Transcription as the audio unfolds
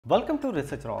Welcome to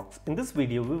Research Rocks. In this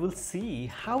video, we will see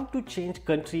how to change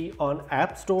country on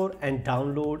App Store and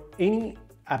download any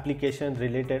application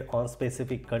related on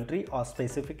specific country or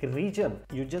specific region.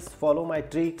 You just follow my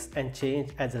tricks and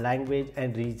change as a language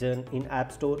and region in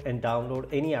App Store and download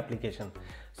any application.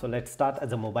 So let's start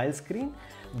as a mobile screen.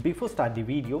 Before start the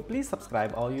video, please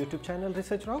subscribe our YouTube channel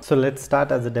Research Rocks. So let's start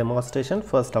as a demonstration.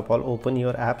 First of all, open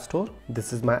your App Store.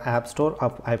 This is my App Store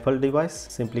of Apple device.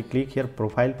 Simply click here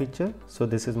profile picture. So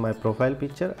this is my profile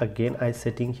picture. Again, I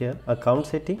setting here account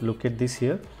setting. Look at this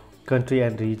here, country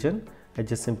and region. I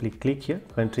just simply click here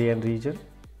country and region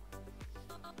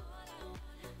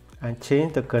and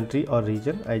change the country or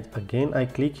region. I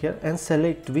click here and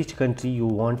select which country you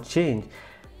want change.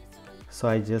 So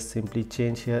I just simply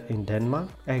change here in Denmark,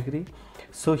 agree.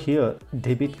 So here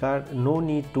debit card, no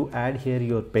need to add here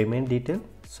your payment detail,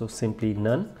 so simply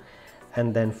none,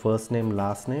 and then first name,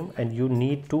 last name, and you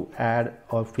need to add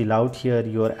or fill out here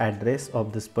your address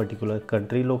of this particular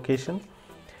country location,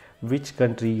 which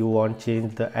country you want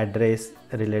change the address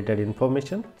related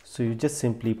information. So you just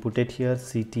simply put it here,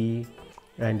 city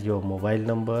and your mobile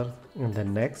number, and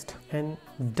then next, and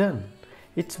done.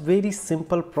 It's very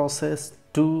simple process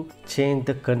to change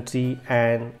the country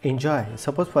and enjoy.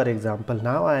 Suppose for example,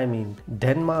 now I am in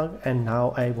Denmark and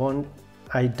now I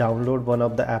download one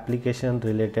of the application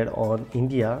related on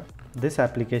India. This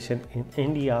application in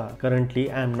India, currently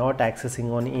I am not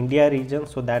accessing on India region,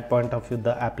 so that point of view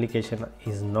the application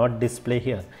is not display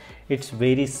here. It's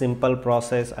very simple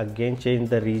process. Again, change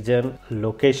the region,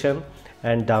 location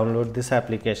and download this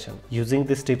application using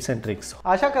these tips and tricks.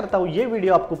 आशा करता हूँ ये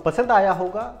video आपको पसंद आया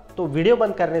होगा। तो video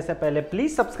बंद करने से पहले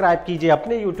प्लीज सब्सक्राइब कीजिए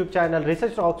अपने YouTube चैनल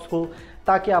रिसर्च रॉक्स को,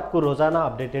 ताकि आपको रोजाना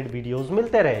अपडेटेड वीडियोस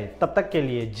मिलते रहे। तब तक के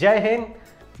लिए जय हिंद,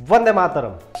 वंदे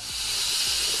मातरम।